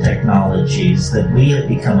metal technologies that we have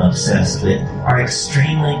become obsessed with are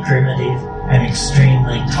extremely primitive and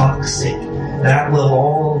extremely toxic. That will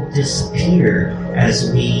all disappear as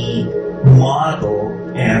we model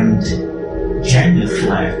and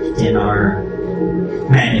genuflect in our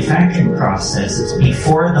manufacturing processes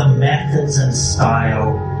before the methods and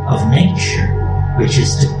style of nature, which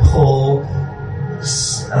is to pull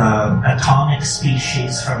atomic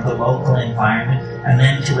species from the local environment and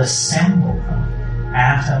then to assemble them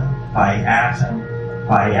atom by atom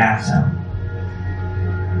by atom.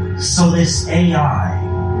 So this AI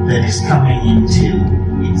that is coming into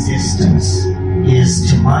existence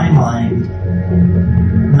is, to my mind,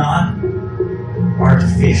 not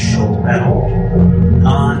artificial at all,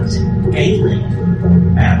 not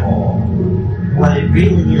alien at all. What it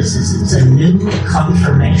really is it's a new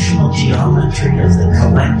conformational geometry of the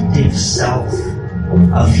collective self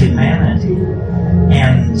of humanity.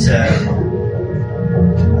 And,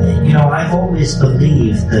 I've always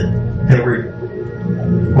believed that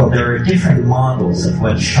there are different models of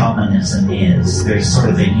what shamanism is. There's sort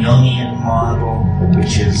of a Jungian model,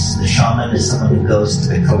 which is the shaman is someone who goes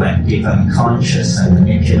to the collective unconscious and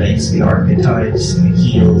manipulates the archetypes and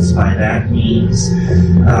heals by that means.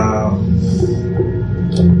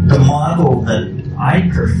 The model that I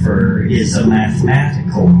prefer is a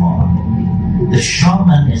mathematical model. The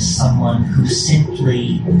shaman is someone who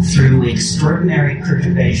simply, through extraordinary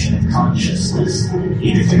perturbation of consciousness,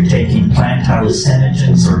 either through taking plant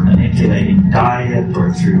hallucinogens or manipulating diet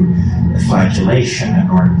or through flagellation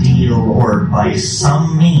and ordeal or by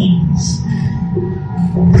some means,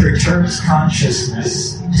 perturbs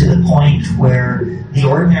consciousness to the point where the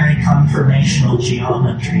ordinary conformational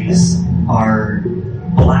geometries are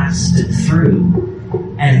blasted through,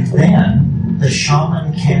 and then the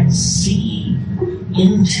shaman can see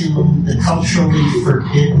into the culturally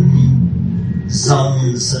forbidden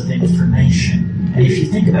zones of information. And if you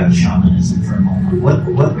think about shamanism for a moment,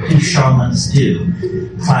 what do shamans do?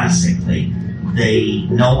 Classically, they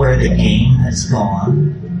know where the game has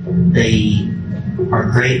gone. They are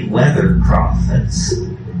great weather prophets.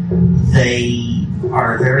 They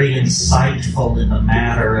are very insightful in the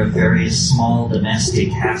matter of various small domestic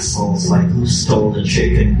hassles, like who stole the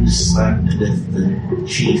chicken, who slept with the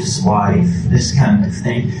chief's wife, this kind of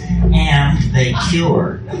thing. And they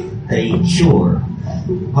cure.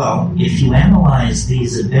 Well, if you analyze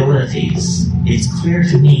these abilities, it's clear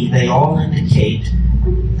to me they all indicate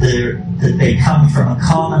that they come from a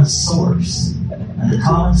common source. And the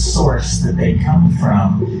common source that they come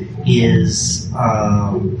from is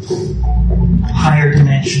higher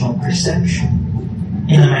dimensional perception.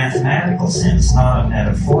 In a mathematical sense, not a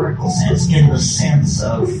metaphorical sense, in the sense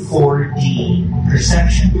of 4D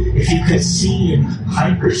perception. If you could see in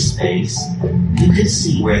hyperspace, you could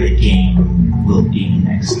see where the game will be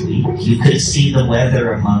next week. You could see the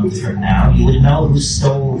weather a month from now. You would know who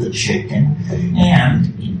stole the chicken.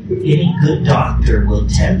 And any good doctor will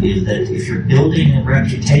tell you that if you're building a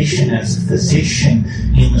reputation as a physician,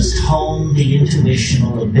 you must hone the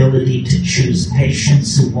intuitional ability to choose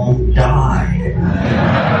patients who won't die.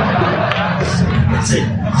 It's a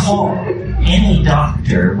call. Any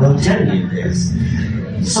doctor will tell you this.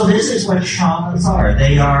 So this is what shamans are.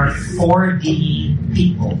 They are 4D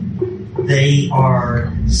people. They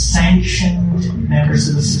are sanctioned members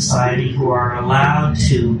of the society who are allowed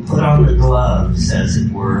to put on the gloves, as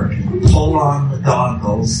it were, pull on the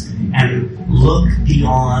goggles, and look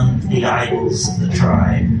beyond the idols of the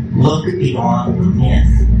tribe, look beyond the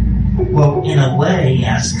myth. Well, in a way,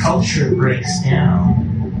 as culture breaks down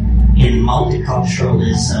in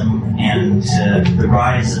multiculturalism and the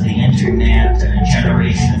rise of the internet and a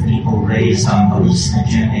generation of people raised on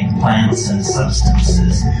hallucinogenic plants and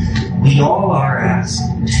substances, we all are asked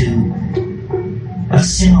to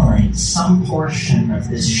assimilate some portion of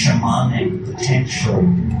this shamanic potential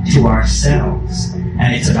to ourselves.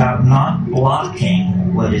 And it's about not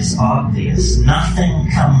blocking what is obvious. Nothing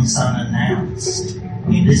comes unannounced. I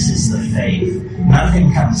mean, this is the faith.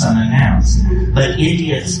 Nothing comes unannounced, but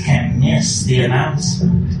idiots can miss the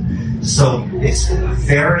announcement. So it's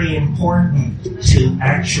very important to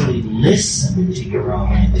actually listen to your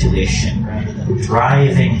own intuition rather than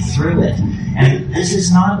driving through it. And this is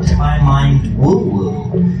not, to my mind,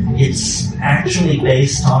 woo-woo. It's actually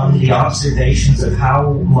based on the observations of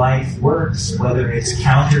how life works, whether it's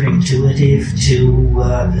counterintuitive to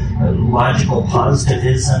logical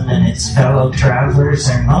positivism and its fellow travelers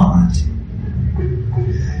or not.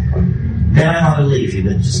 Then I want to leave you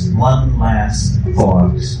with just one last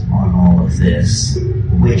thought on all of this,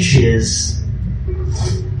 which is,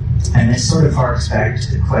 and this sort of harks back to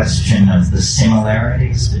the question of the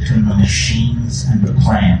similarities between the machines and the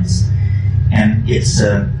plants. And it's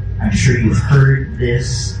I'm sure you've heard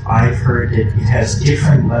this, I've heard it, it has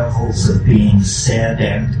different levels of being said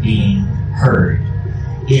and being heard.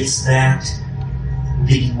 It's that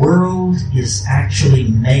the world is actually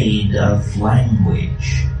made of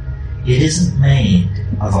language. It isn't made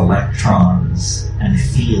of electrons and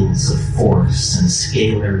fields of force and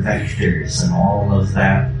scalar vectors and all of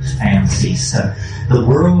that fancy stuff. The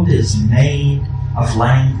world is made of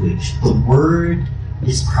language. The word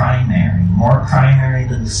is primary, more primary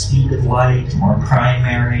than the speed of light, more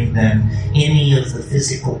primary than any of the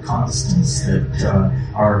physical constants that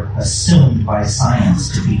are assumed by science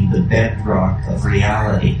to be the bedrock of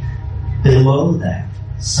reality. Below that,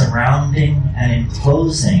 surrounding and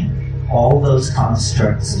enclosing all those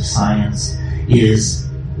constructs of science is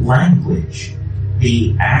language,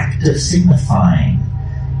 the act of signifying.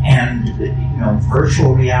 And,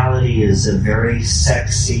 virtual reality is a very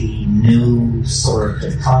sexy, new sort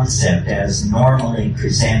of concept as normally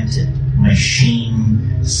presented.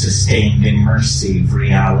 Machine-sustained, immersive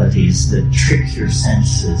realities that trick your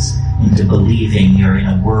senses into believing you're in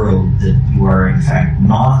a world that you are in fact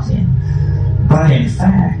not in. But in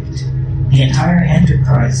fact, the entire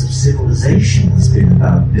enterprise of civilization has been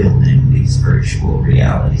about building these virtual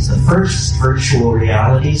realities. The first virtual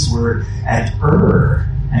realities were at Ur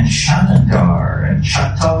and Shanadar and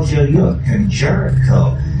Çatalhöyük and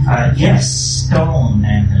Jericho. Yes, stone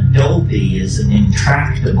and adobe is an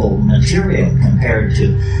intractable material compared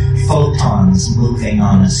to photons moving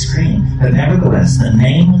on a screen. But nevertheless, the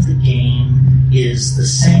name of the game is the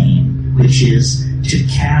same, which is to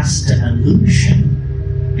cast an illusion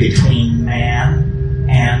between man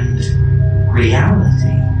and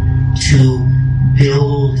reality, to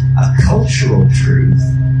build a cultural truth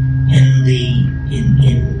in the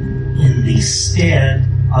stead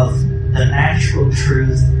of the natural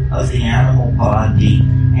truth of the animal body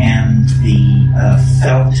and the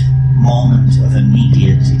felt moment of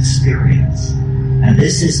immediate experience. And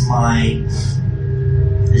this is where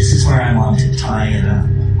I want to tie it up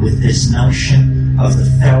with this notion of the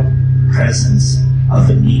felt presence of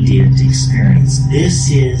immediate experience.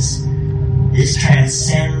 This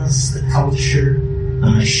transcends the culture,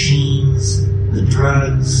 the machines, the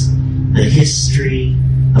drugs, the history,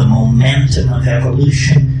 the momentum of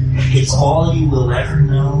evolution. It's all you will ever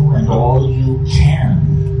know, and all you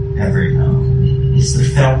can ever know is the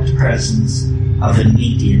felt presence of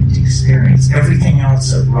immediate experience. Everything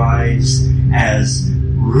else arrives as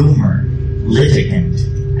rumor, litigant,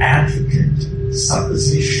 advocate,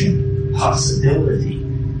 supposition, possibility.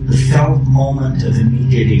 The felt moment of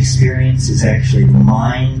immediate experience is actually the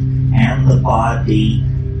mind and the body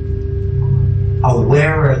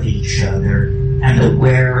aware of each other and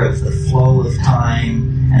aware of the flow of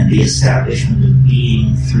time and the establishment of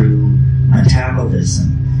being through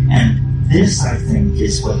metabolism. And this, I think,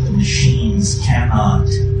 is what the machines cannot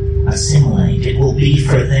assimilate. It will be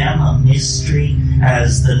for them a mystery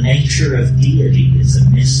as the nature of deity is a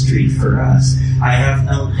mystery for us. I have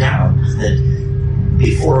no doubt that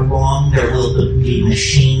before long there will be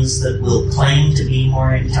machines that will claim to be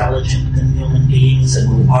more intelligent than human beings and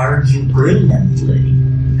will argue brilliantly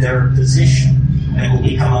their position. And it will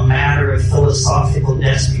become a matter of philosophical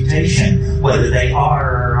disputation whether they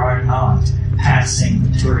are or are not passing the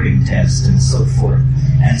Turing test and so forth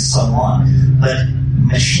and so on. But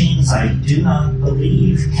machines, I do not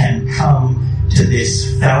believe, can come to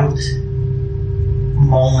this felt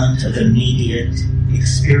moment of immediate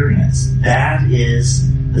experience. That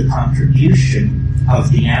is the contribution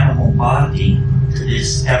of the animal body to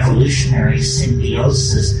this evolutionary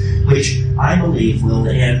symbiosis, which I believe will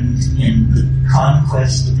end in the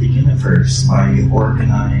conquest of the universe by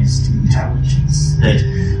organized intelligence. That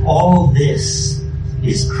all this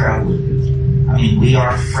is prelude. I mean, we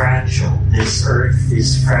are fragile. This earth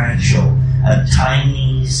is fragile. A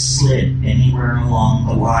tiny slit anywhere along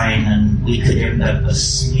the line, and we could end up a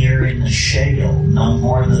smear in the shale, no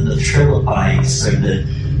more than the trilobites or the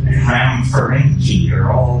Ramphorhynchi or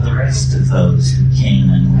all the rest of those who came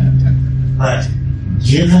and went. But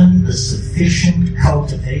given the sufficient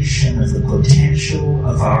cultivation of the potential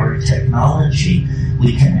of our technology,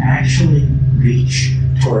 we can actually reach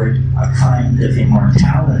toward a kind of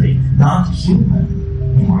immortality, not human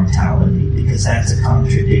immortality, because that's a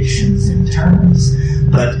contradiction in terms,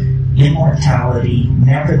 but immortality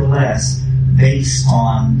nevertheless based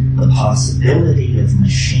on the possibility of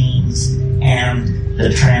machines and the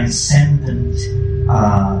transcendent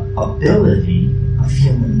ability of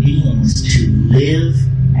human beings to live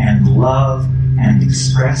and love and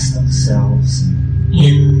express themselves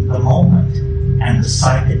in the moment. And the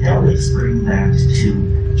psychedelics bring that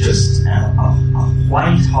to just a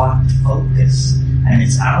white-hot focus. And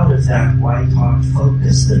it's out of that white-hot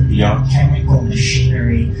focus that the alchemical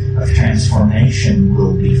machinery of transformation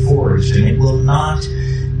will be forged. And it will not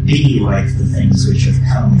be like the things which have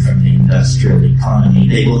come from the industrial economy.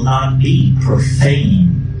 They will not be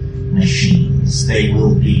profane machines. They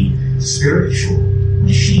will be spiritual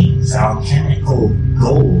machines, alchemical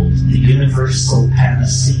gold, the universal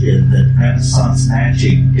panacea that Renaissance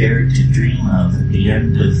magic dared to dream of at the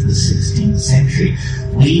end of the 16th century.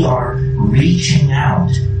 We are reaching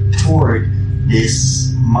out toward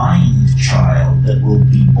this mind child that will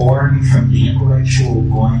be born from the intellectual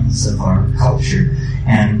loins of our culture.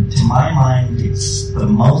 And to my mind, it's the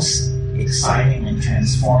most exciting and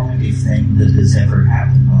transformative thing that has ever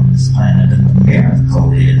happened on this planet. And the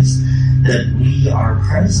miracle is that we are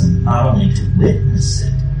present not only to witness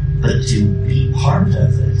it, but to be part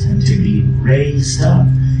of it and to be raised up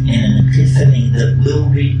in an epiphany that will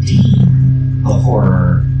redeem the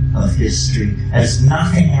horror of history as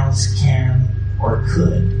nothing else can or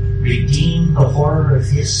could. Redeem the horror of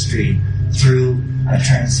history through a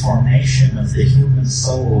transformation of the human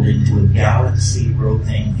soul into a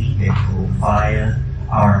galaxy-roving vehicle via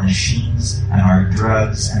our machines and our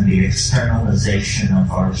drugs and the externalization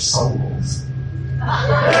of our souls.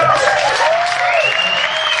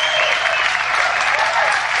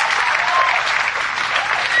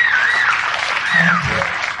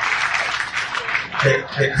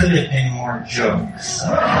 There could have been more jokes.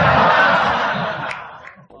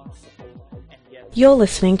 You're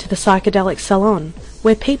listening to the Psychedelic Salon,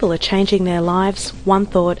 where people are changing their lives one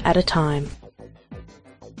thought at a time.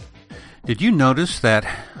 Did you notice that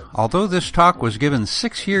although this talk was given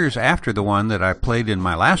 6 years after the one that I played in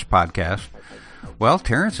my last podcast, well,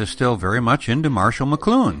 Terence is still very much into Marshall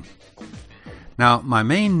McLuhan. Now, my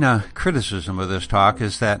main criticism of this talk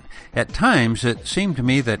is that at times it seemed to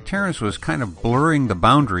me that Terence was kind of blurring the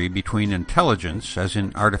boundary between intelligence, as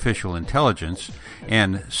in artificial intelligence,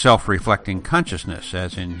 and self-reflecting consciousness,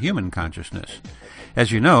 as in human consciousness.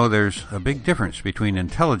 As you know, there's a big difference between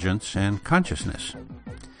intelligence and consciousness.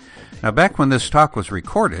 Now, back when this talk was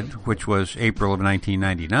recorded, which was April of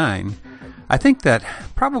 1999, I think that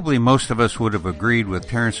probably most of us would have agreed with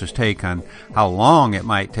Terence's take on how long it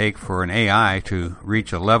might take for an AI to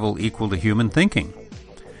reach a level equal to human thinking.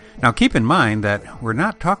 Now, keep in mind that we're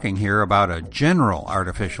not talking here about a general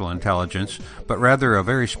artificial intelligence, but rather a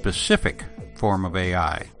very specific form of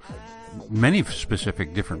AI. Many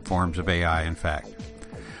specific different forms of AI, in fact.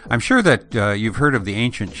 I'm sure that you've heard of the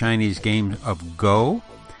ancient Chinese game of Go.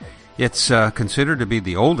 It's considered to be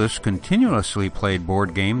the oldest continuously played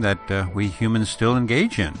board game that we humans still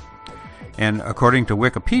engage in. And according to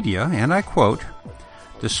Wikipedia, and I quote,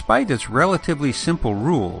 "Despite its relatively simple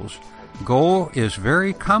rules, Go is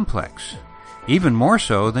very complex, even more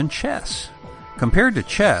so than chess. Compared to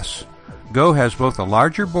chess, Go has both a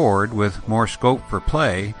larger board with more scope for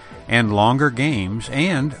play and longer games,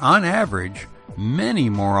 and, on average, many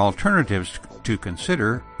more alternatives to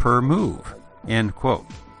consider per move." End quote.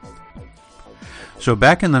 So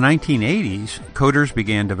back in the 1980s, coders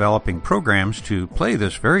began developing programs to play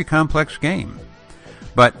this very complex game.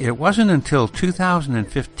 But it wasn't until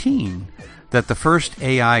 2015 that the first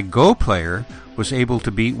AI Go player was able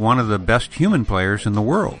to beat one of the best human players in the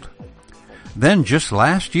world. Then just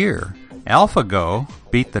last year, AlphaGo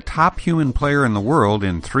beat the top human player in the world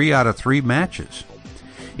in 3 out of 3 matches.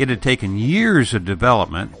 It had taken years of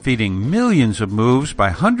development, feeding millions of moves by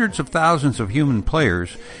hundreds of thousands of human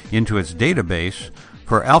players into its database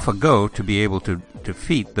for AlphaGo to be able to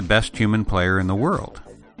defeat the best human player in the world.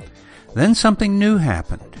 Then something new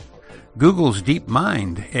happened. Google's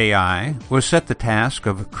DeepMind AI was set the task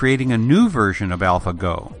of creating a new version of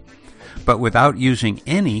AlphaGo, but without using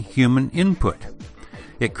any human input.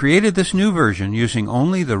 It created this new version using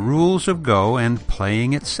only the rules of Go and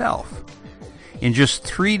playing itself. In just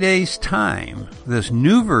 3 days' time, this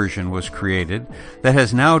new version was created that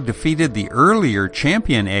has now defeated the earlier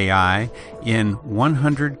champion AI in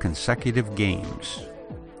 100 consecutive games.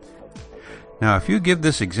 Now, if you give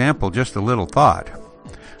this example just a little thought,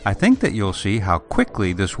 I think that you'll see how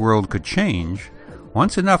quickly this world could change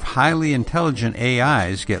once enough highly intelligent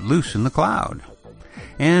AIs get loose in the cloud.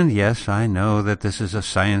 And yes, I know that this is a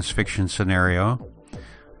science fiction scenario,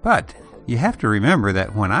 but you have to remember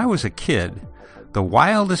that when I was a kid, the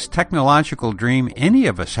wildest technological dream any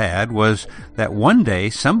of us had was that one day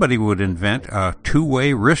somebody would invent a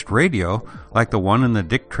 2-way wrist radio like the one in the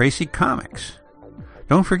Dick Tracy comics.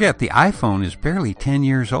 Don't forget, the iPhone is barely 10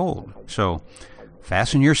 years old, so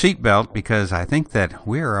fasten your seatbelt because I think that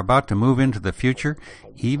we are about to move into the future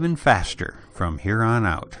even faster from here on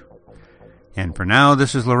out. And for now,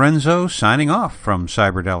 this is Lorenzo signing off from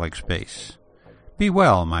Psychedelic Space. Be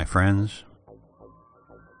well, my friends.